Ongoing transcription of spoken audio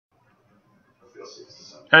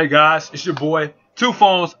Hey guys, it's your boy, Two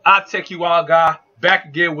Phones, I Tech You All Guy, back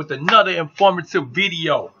again with another informative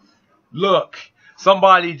video. Look,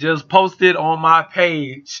 somebody just posted on my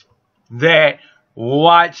page that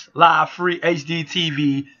watch live free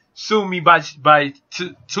HDTV, Tzumi by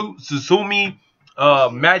Tzumi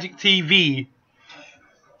Magic TV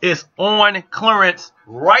is on clearance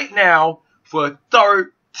right now for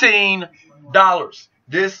 $13.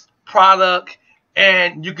 This product,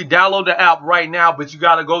 and you can download the app right now, but you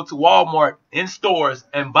got to go to Walmart in stores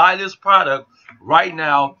and buy this product right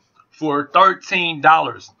now for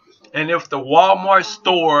 $13. And if the Walmart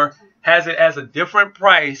store has it as a different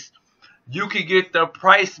price, you can get the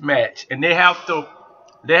price match, and they have to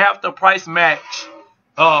price match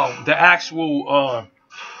the actual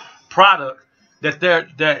product that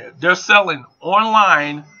they're selling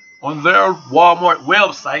online on their Walmart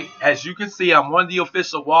website. As you can see, I'm on the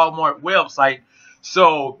official Walmart website.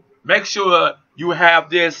 So make sure you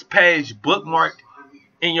have this page bookmarked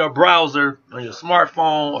in your browser, on your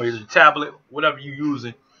smartphone or your tablet, whatever you're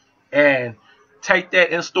using, and take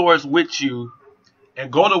that in stores with you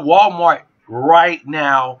and go to Walmart right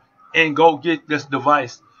now and go get this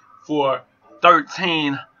device for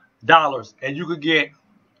 $13. And you could get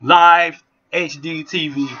live HD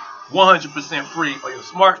TV 100% free on your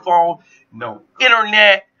smartphone. No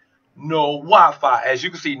internet, no Wi-Fi. As you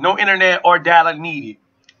can see, no internet or data needed.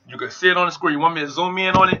 You can see it on the screen. You want me to zoom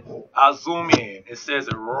in on it? I'll zoom in. It says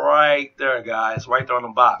it right there, guys, right there on the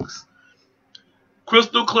box.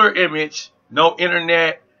 Crystal clear image, no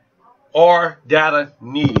internet or data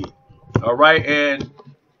needed. All right, and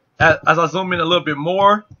as I zoom in a little bit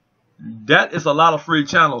more, that is a lot of free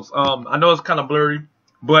channels. I know it's kind of blurry,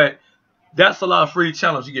 but that's a lot of free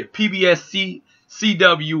channels. You get PBS,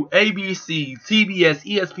 CW, ABC, TBS,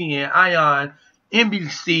 ESPN, ION,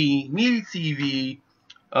 NBC, Needed TV,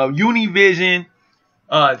 Univision,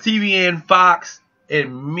 TVN, Fox,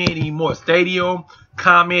 and many more. Stadium,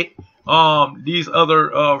 Comet, these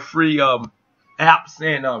other free apps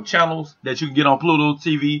and channels that you can get on Pluto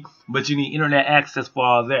TV, but you need internet access for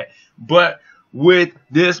all that. But with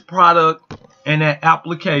this product and that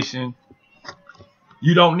application,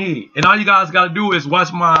 you don't need it. And all you guys got to do is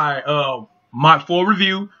watch my my full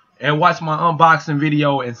review and watch my unboxing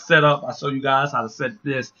video and setup. I show you guys how to set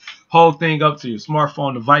this whole thing up to your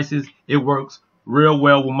smartphone devices. It works real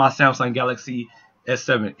well with my Samsung Galaxy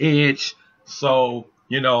S7 Edge. So,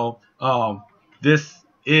 you know, this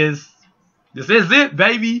is it,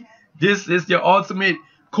 baby. This is your ultimate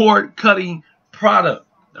cord cutting product.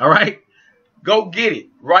 All right, go get it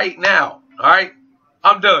right now. All right,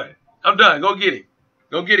 I'm done. Go get it.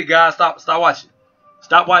 Go get it, guys. Stop watching.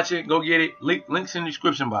 Stop watching. Go get it. Links in the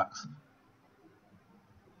description box.